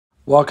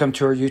Welcome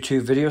to our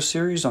YouTube video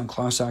series on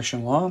class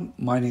action law.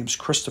 My name is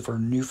Christopher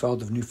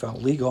Neufeld of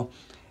Neufeld Legal,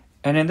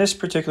 and in this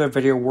particular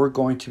video we're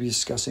going to be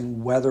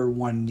discussing whether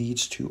one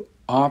needs to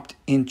opt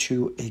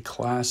into a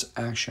class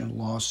action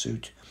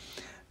lawsuit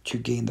to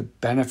gain the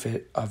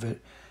benefit of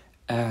it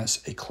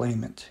as a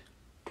claimant.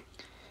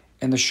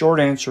 And the short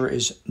answer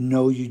is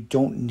no, you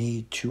don't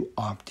need to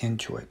opt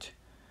into it.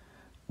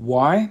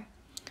 Why?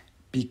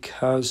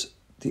 Because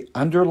the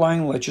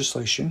underlying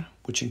legislation,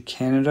 which in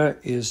Canada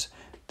is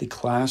the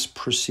Class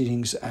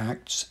Proceedings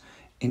Acts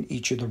in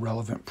each of the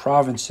relevant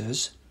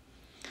provinces,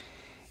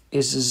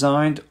 is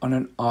designed on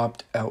an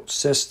opt-out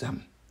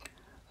system,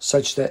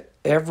 such that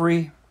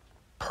every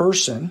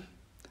person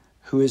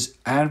who is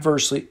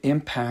adversely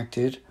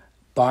impacted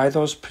by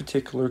those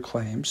particular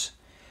claims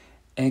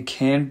and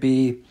can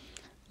be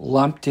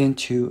lumped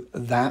into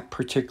that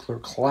particular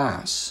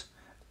class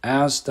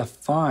as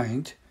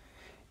defined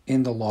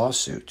in the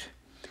lawsuit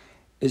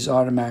is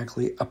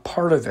automatically a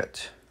part of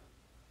it.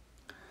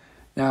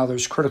 Now,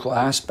 there's critical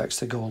aspects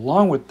that go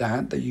along with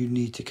that you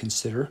need to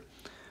consider.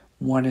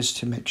 One is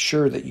to make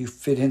sure that you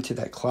fit into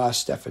that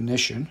class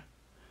definition,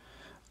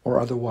 or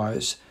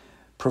otherwise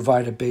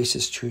provide a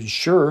basis to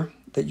ensure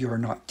that you are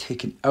not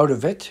taken out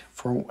of it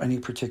for any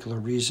particular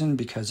reason,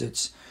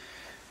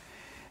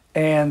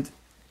 and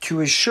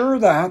to assure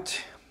that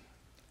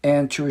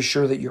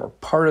you're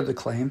part of the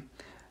claim.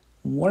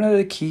 One of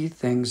the key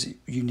things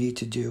you need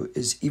to do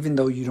is, even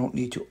though you don't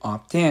need to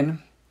opt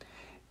in,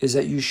 is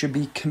that you should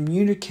be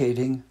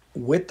communicating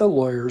with the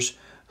lawyers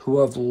who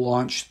have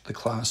launched the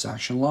class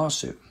action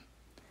lawsuit.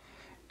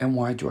 And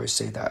why do I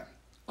say that?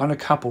 On a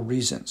couple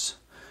reasons.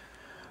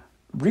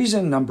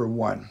 Reason number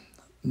one,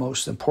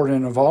 most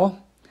important of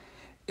all,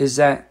 is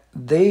that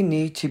they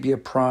need to be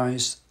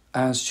apprised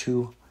as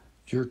to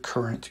your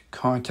current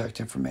contact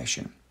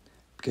information,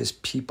 because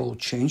people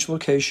change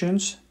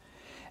locations,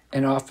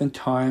 and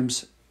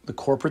oftentimes the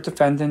corporate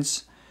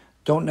defendants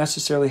don't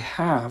necessarily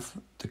have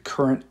the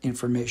current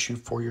information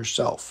for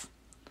yourself.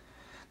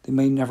 They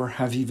may never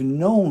have even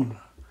known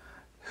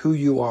who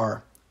you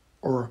are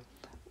or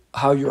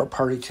how you're a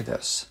party to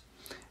this,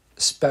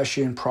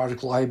 especially in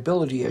product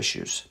liability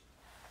issues.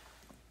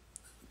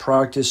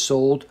 Product is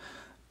sold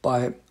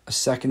by a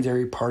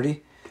secondary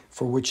party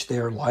for which they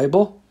are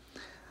liable.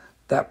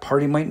 That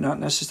party might not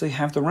necessarily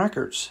have the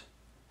records.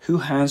 Who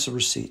has the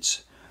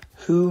receipts?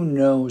 Who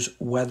knows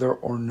whether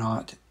or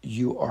not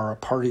you are a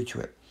party to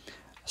it?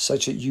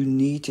 Such that you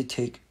need to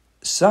take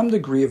some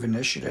degree of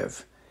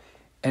initiative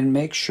and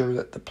make sure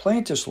that the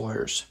plaintiff's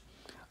lawyers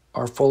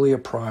are fully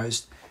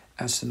apprised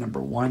as to,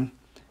 number one,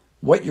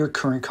 what your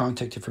current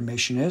contact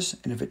information is,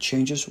 and if it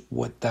changes,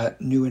 what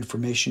that new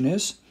information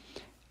is,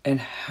 and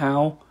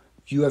how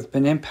you have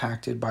been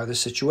impacted by the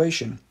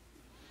situation.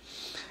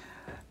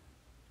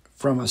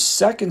 From a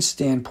second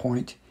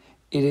standpoint,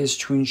 it is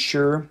to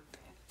ensure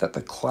that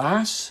the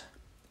class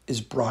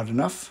is broad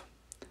enough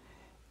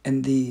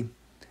and the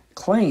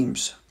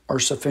claims are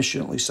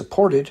sufficiently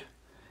supported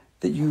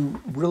that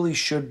you really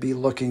should be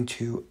looking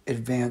to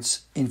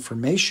advance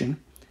information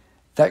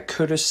that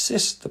could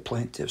assist the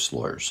plaintiff's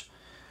lawyers.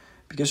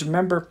 Because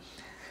remember,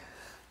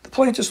 the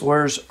plaintiff's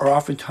lawyers are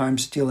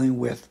oftentimes dealing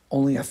with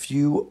only a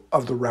few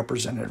of the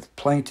representative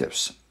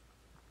plaintiffs.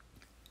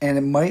 And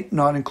it might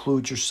not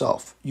include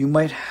yourself. You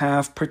might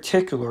have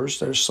particulars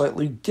that are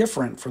slightly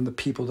different from the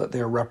people that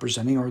they are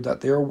representing or that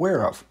they are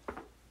aware of.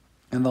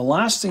 And the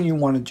last thing you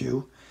want to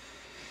do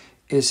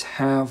is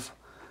have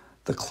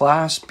the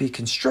class be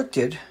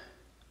constricted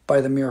by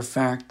the mere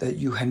fact that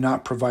you had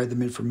not provided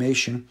them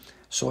information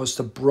so as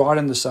to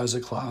broaden the size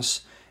of the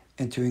class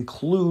and to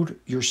include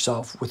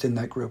yourself within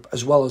that group,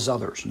 as well as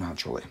others,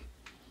 naturally.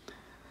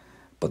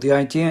 But the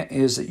idea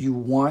is that you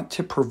want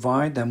to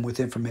provide them with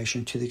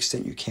information to the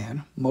extent you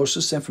can. Most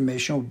of this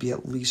information will be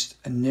at least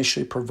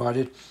initially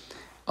provided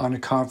on a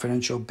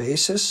confidential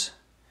basis,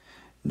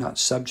 not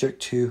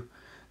subject to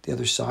the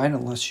other side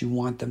unless you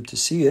want them to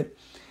see it,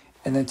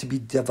 and then to be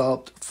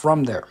developed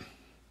from there.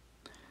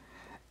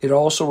 It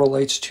also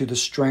relates to the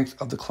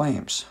strength of the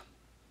claims.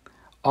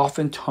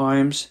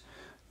 Oftentimes,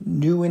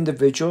 new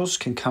individuals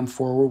can come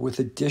forward with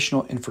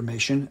additional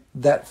information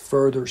that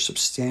further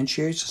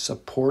substantiates,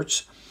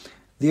 supports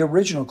the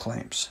original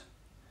claims.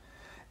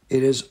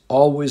 It is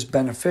always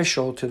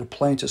beneficial to the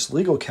plaintiff's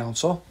legal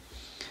counsel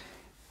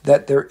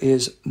that there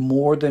is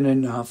more than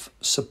enough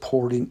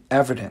supporting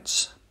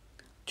evidence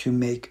to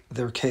make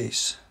their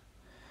case,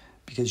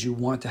 because you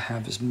want to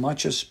have as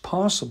much as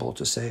possible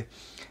to say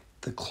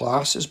the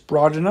class is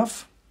broad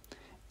enough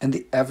and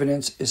the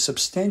evidence is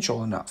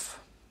substantial enough.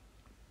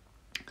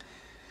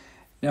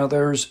 Now,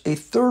 there's a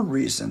third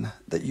reason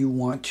that you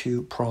want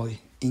to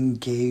probably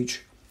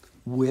engage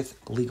with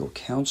legal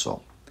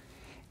counsel,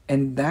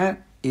 and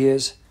that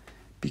is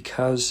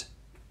because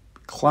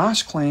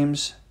class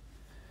claims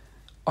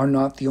are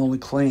not the only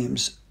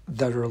claims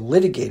that are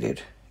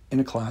litigated in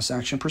a class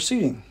action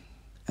proceeding,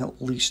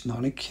 at least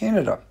not in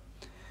Canada.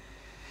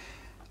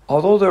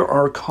 Although there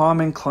are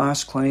common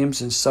class claims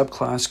and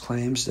subclass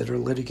claims that are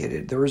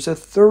litigated, there is a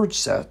third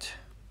set,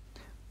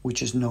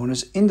 which is known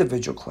as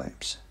individual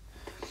claims.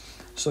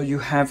 So you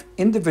have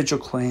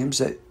individual claims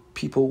that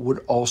people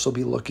would also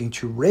be looking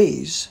to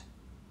raise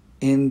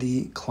in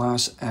the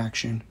class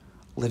action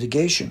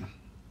litigation.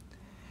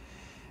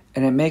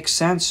 And it makes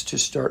sense to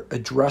start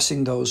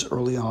addressing those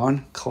early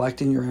on,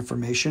 collecting your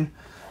information,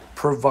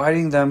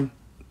 providing them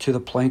to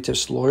the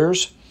plaintiff's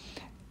lawyers,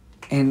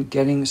 and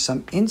getting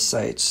some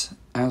insights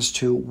as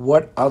to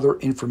what other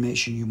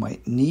information you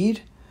might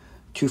need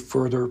to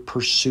further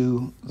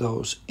pursue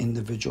those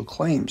individual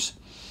claims.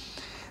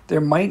 There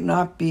might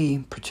not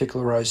be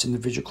particularized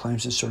individual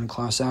claims in certain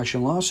class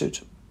action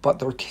lawsuits, but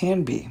there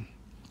can be,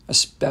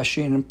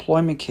 especially in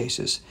employment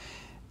cases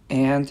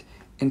and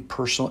in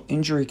personal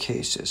injury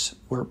cases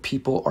where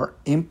people are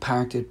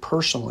impacted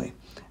personally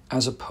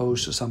as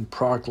opposed to some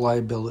product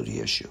liability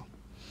issue.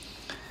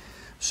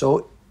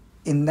 So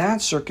in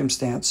that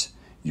circumstance,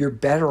 you're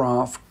better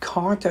off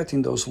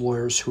contacting those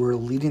lawyers who are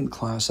leading the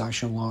class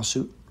action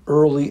lawsuit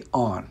early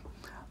on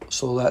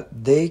so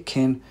that they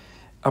can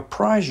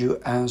apprise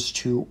you as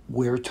to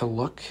where to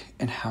look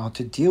and how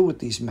to deal with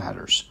these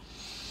matters.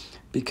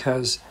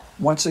 Because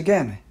once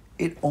again,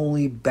 it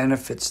only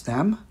benefits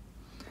them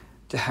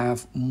to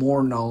have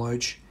more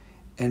knowledge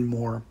and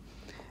more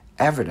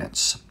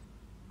evidence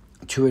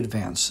to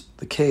advance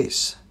the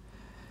case.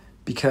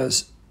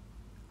 Because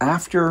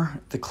after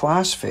the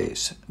class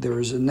phase, there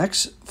is a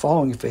next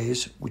following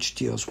phase which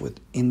deals with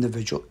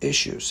individual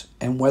issues.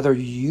 And whether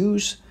you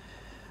use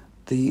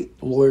the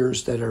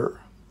lawyers that are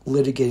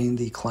litigating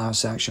the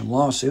class action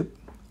lawsuit,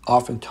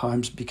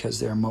 oftentimes because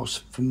they're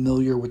most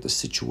familiar with the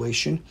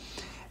situation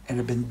and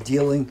have been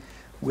dealing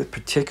with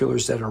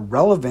particulars that are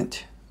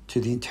relevant to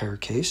the entire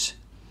case,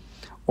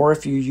 or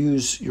if you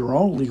use your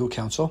own legal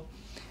counsel,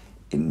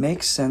 it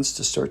makes sense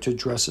to start to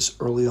address this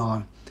early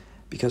on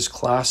because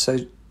class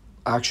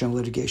action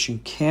litigation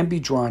can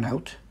be drawn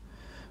out.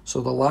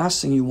 So the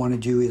last thing you want to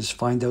do is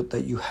find out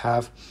that you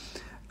have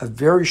a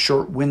very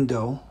short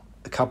window,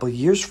 a couple of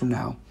years from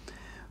now,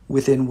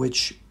 within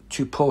which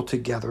to pull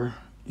together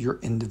your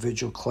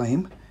individual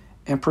claim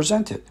and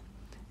present it.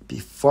 It'd be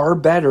far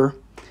better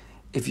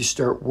if you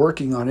start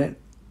working on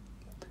it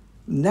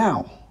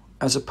now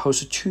as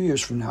opposed to 2 years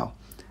from now,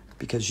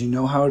 because you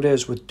know how it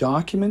is with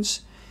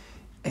documents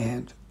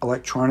and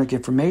electronic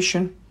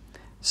information.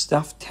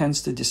 Stuff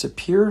tends to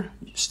disappear,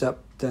 stuff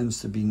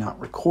tends to be not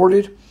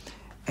recorded,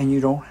 and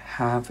you don't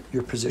have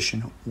your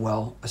position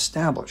well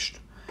established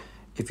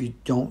if you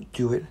don't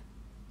do it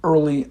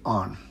early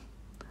on.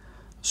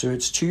 So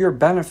it's to your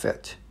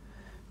benefit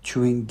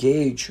to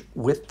engage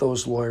with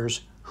those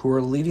lawyers who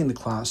are leading the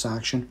class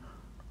action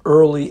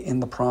early in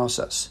the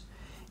process.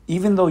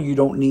 Even though you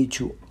don't need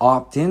to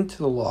opt into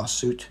the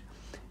lawsuit,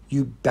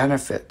 you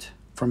benefit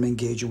from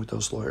engaging with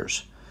those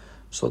lawyers.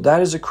 So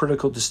that is a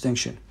critical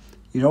distinction.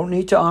 You don't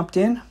need to opt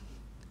in,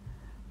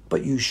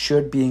 but you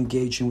should be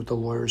engaging with the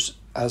lawyers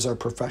as our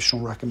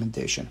professional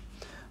recommendation.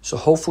 So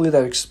hopefully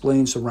that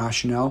explains the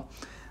rationale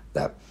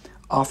that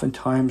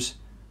oftentimes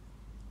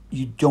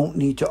you don't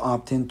need to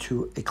opt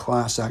into a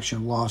class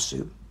action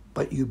lawsuit,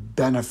 but you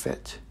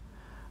benefit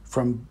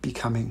from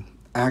becoming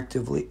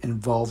actively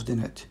involved in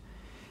it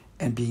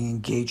and being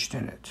engaged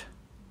in it.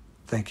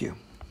 Thank you.